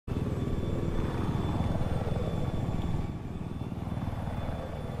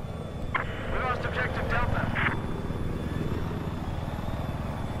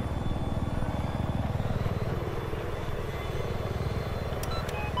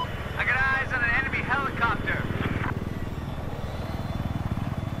helicopter.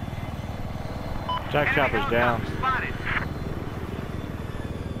 Attack chopper's down. Spotted.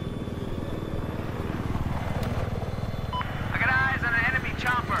 I got eyes on an enemy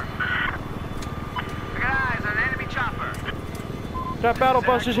chopper. I got eyes on an enemy chopper. That battle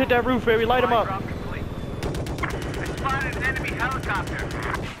busters hit that roof, baby. Light them up. I spotted an enemy helicopter.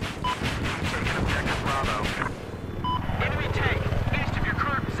 Taking objective Bravo. Enemy tank, east of your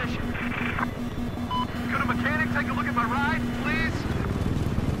current position. Could a mechanic take a look at my ride, please?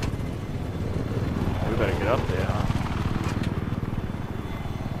 We better get up there, huh?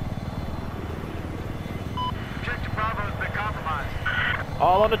 Objective Bravo has been compromised.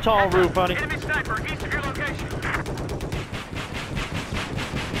 All on the tall roof, honey. Enemy sniper, east of your location.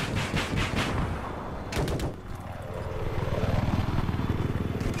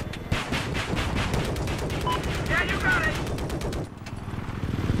 Yeah, you got it.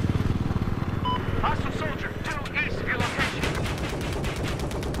 Hostile soldier, 2 east of your location.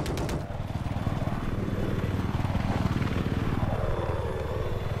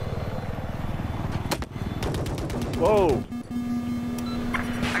 Whoa.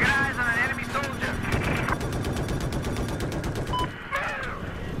 I got eyes on an enemy soldier.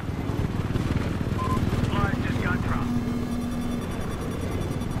 Supplies just got dropped.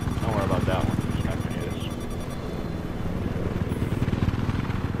 Don't worry about that one. Sniper is.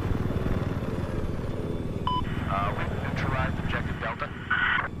 We've neutralized objective Delta.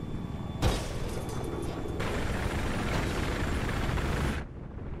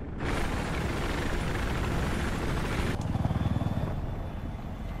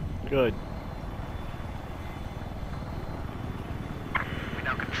 Good. We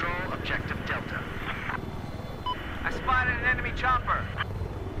now control objective Delta. I spotted an enemy chopper.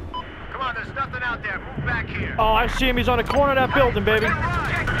 Come on, there's nothing out there. Move back here. Oh, I see him. He's on the corner of that building, baby. Need a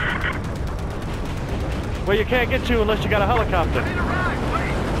ride. Where you can't get to unless you got a helicopter. Need a ride,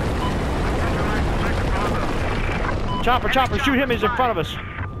 please. Chopper, chopper, shoot him. He's in front of us.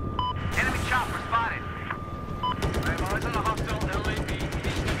 Enemy chopper spotted. I have eyes on a hostile LAV east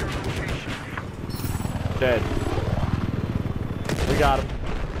of your location. Dead. We got him.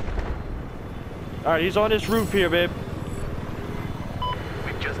 All right, he's on this roof here, babe.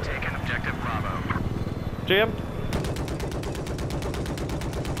 We've just taken objective Bravo. See him?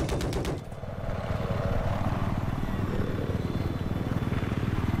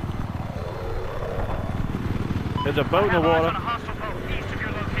 There's a boat in the I have eyes water. on a hostile boat east of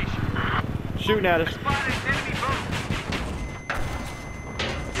your location. Shooting at us. Spotted an enemy boat.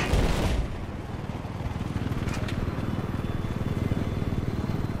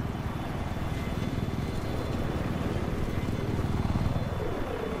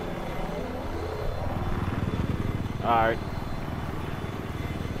 Alright.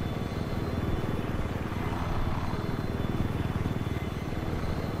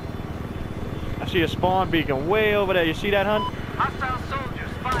 I see a spawn beacon way over there. You see that, hun? Hostile soldier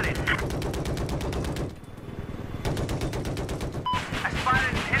spotted. I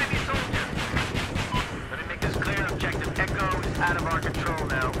spotted an enemy soldier. Let me make this clear. Objective Echo is out of our control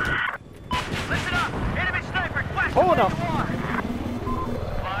now. Listen up! Enemy sniper west Hold of up. the water.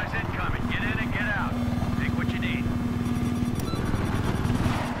 Supplies incoming. Get in and get out. Take what you need.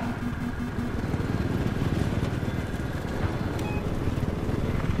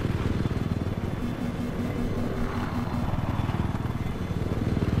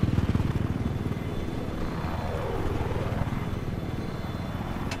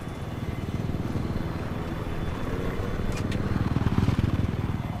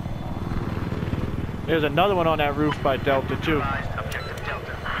 There's another one on that roof by Delta, too. Neutralized objective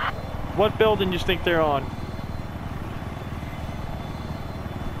Delta. What building you think they're on?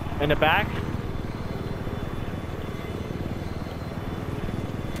 In the back?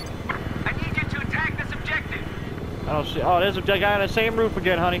 I need you to attack this objective. I don't see. Oh, there's a guy on the same roof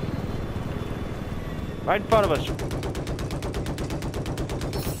again, honey. Right in front of us.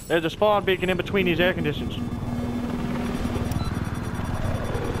 There's a spawn beacon in between these air conditioners.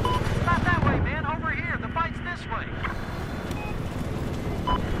 Not that way, man. Over here. The fight's this way.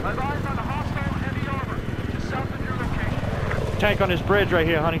 My eyes on a hostile heavy armor. Just south of your location. Tank on this bridge right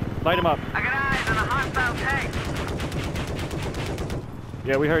here, honey. Light him up. I got eyes on a hostile tank.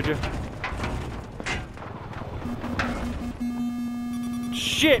 Yeah, we heard you.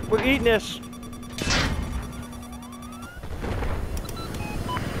 Shit, we're eating this.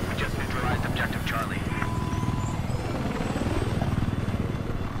 We just neutralized objective Charlie.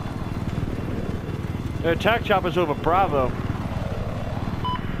 The attack chopper's over Bravo.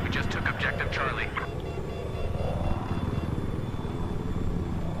 We just took objective Charlie.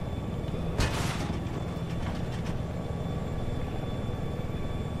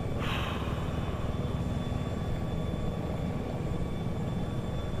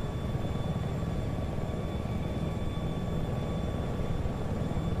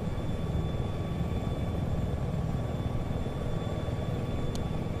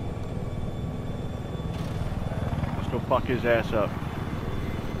 fuck his ass up.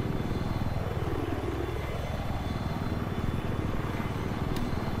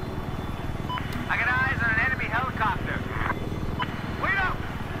 I got eyes on an enemy helicopter. Wait up!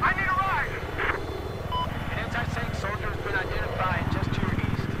 I need a ride! An anti-tank soldier has been identified just to your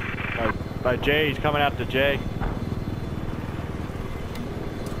east. By Jay, he's coming out to Jay.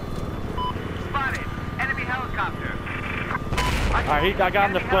 Spotted! Enemy helicopter! Alright, I got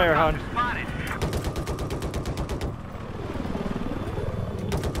him the flare, hun. Spotted!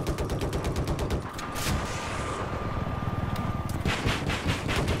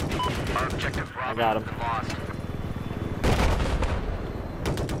 Our objective I got him. lost.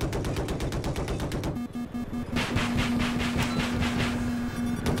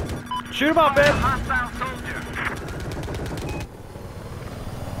 Shoot him up, babe! Hostile soldier!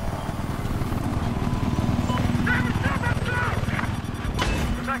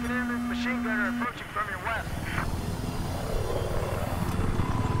 Looks like an enemy machine gunner approaching from your west.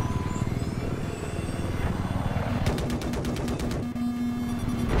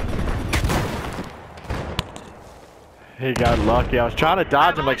 He got lucky. I was trying to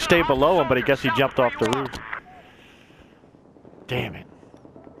dodge him, like stay below him, but I guess he jumped off the roof. Damn it.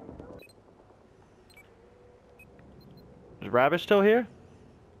 Is Rabbit still here?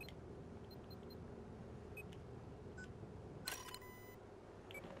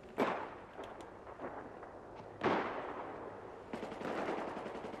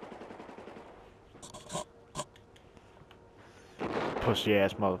 Pussy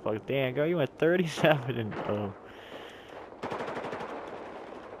ass motherfucker. Damn, girl, you went 37 and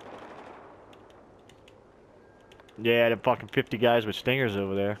yeah, the fucking 50 guys with stingers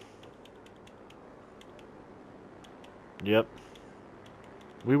over there. Yep.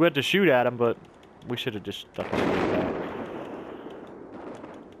 We went to shoot at him, but we should have just fucking stayed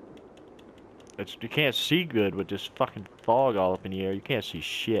back. You can't see good with this fucking fog all up in the air. You can't see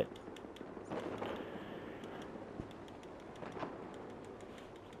shit.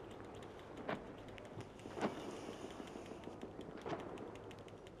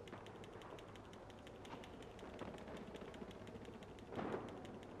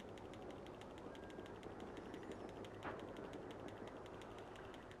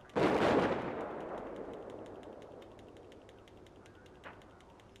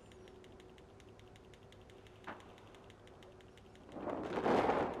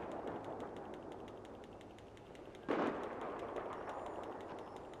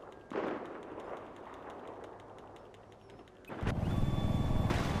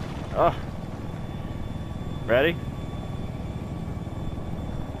 Oh. Ready?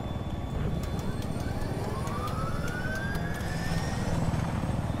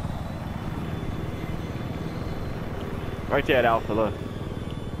 Right there at Alpha, look.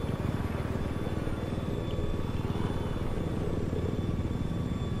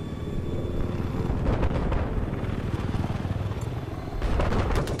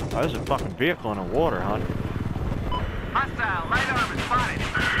 Oh, there's a fucking vehicle in the water, hon. Hostile, light armor spotted.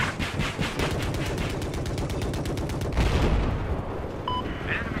 An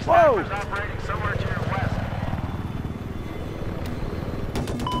enemy sniper's operating somewhere to your west.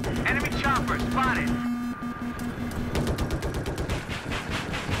 Enemy chopper spotted.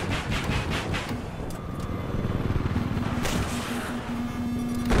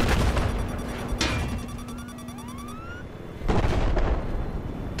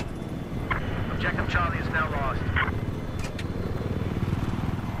 Objective Charlie is now lost.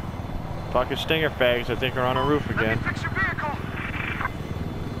 Fucking stinger fags, I think, are on a roof again. Let me fix your vehicle.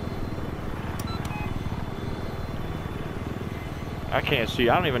 I can't see.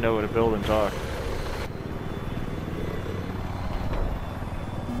 I don't even know where the buildings are.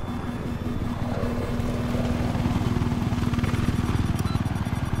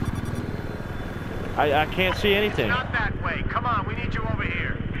 I can't see anything. It's not that way. Come on, we need you over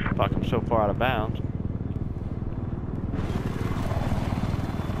here. Fuck, I'm so far out of bounds.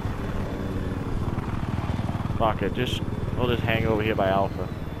 Fuck it, we'll just hang over here by Alpha.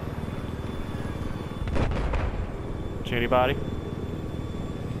 See anybody?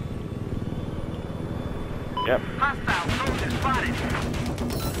 Yep. Hostile soldier spotted.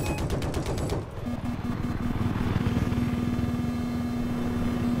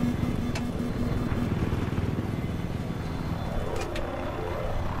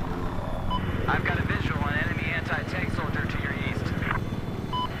 I've got a visual on enemy anti-tank soldier to your east.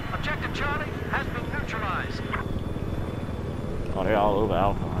 Objective Charlie has been neutralized. Oh, they're all over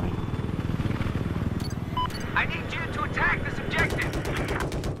Alpha, honey. I need you to attack this objective.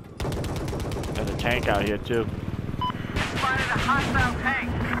 There's a tank out here, too. Spotted a hostile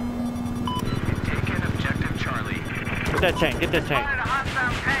tank. You've taken objective Charlie. Get that tank, get that tank. Spotted a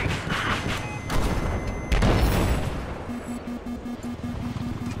hostile tank.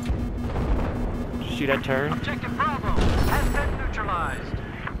 Did you see that turn? Objective Bravo has been neutralized.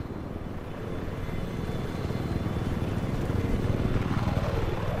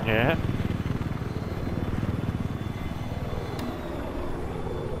 Yeah.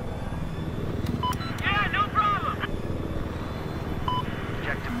 Yeah, no problem.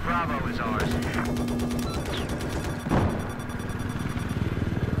 Objective Bravo is ours.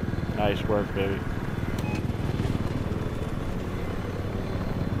 Nice work, baby.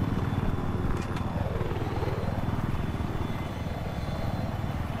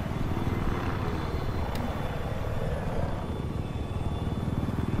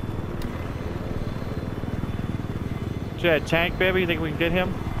 See that tank, baby? You think we can get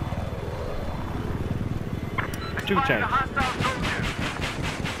him? Two Spotted a tanks. hostile soldier.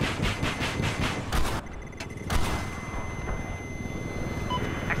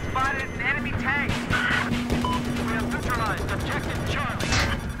 I spotted an enemy tank. We have neutralized objective Charlie.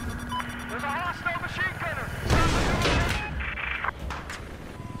 There's a hostile machine gunner. Stop the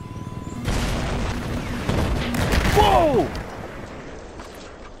Whoa!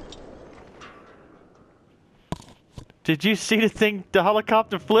 Did you see the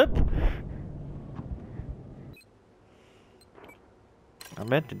helicopter flip? I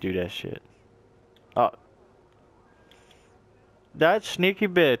meant to do that shit. Oh. That sneaky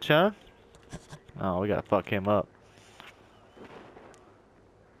bitch, huh? Oh, we gotta fuck him up.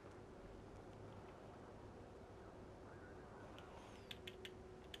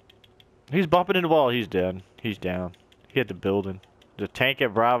 He's bumping into the wall. He's dead. He's down. He hit the building. The tank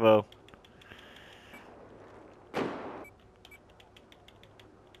at Bravo.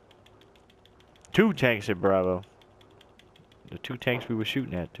 Two tanks at Bravo. The two tanks we were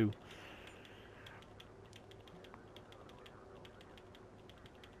shooting at, too.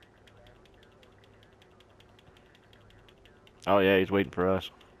 Oh, yeah, he's waiting for us.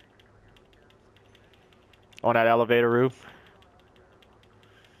 On that elevator roof.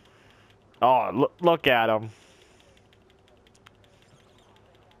 Oh, look at him.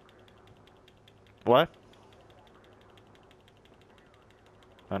 What?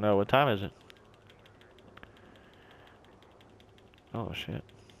 I know. What time is it? Oh, shit.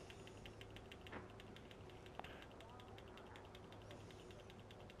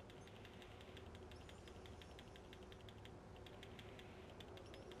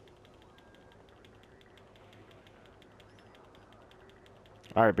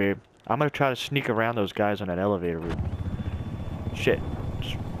 Alright, babe. I'm gonna try to sneak around those guys on that elevator route. Shit.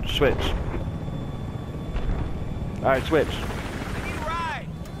 Switch. Alright, switch. I need a ride.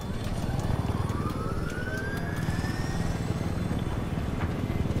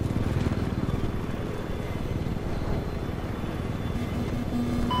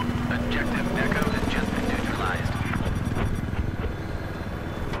 Objective Echo has just been neutralized.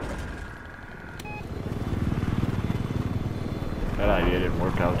 That idea didn't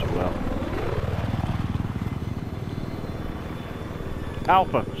work out too well.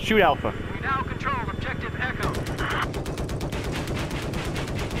 Alpha. Shoot Alpha. We now control Objective Echo.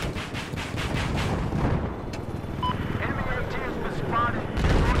 Enemy AT has been spotted.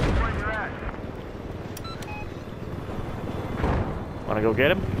 North of where you're at. Wanna go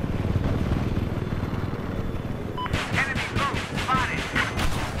get him? Enemy boat spotted.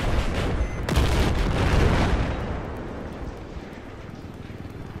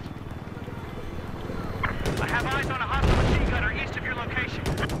 I have eyes on a hostile machine gunner east of your location.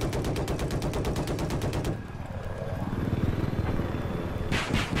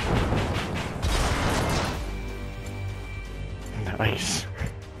 Nice.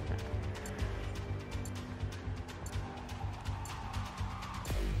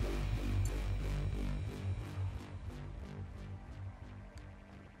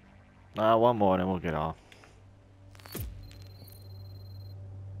 One more and then we'll get off.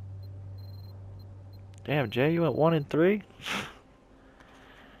 Damn, Jay, you went 1 and 3?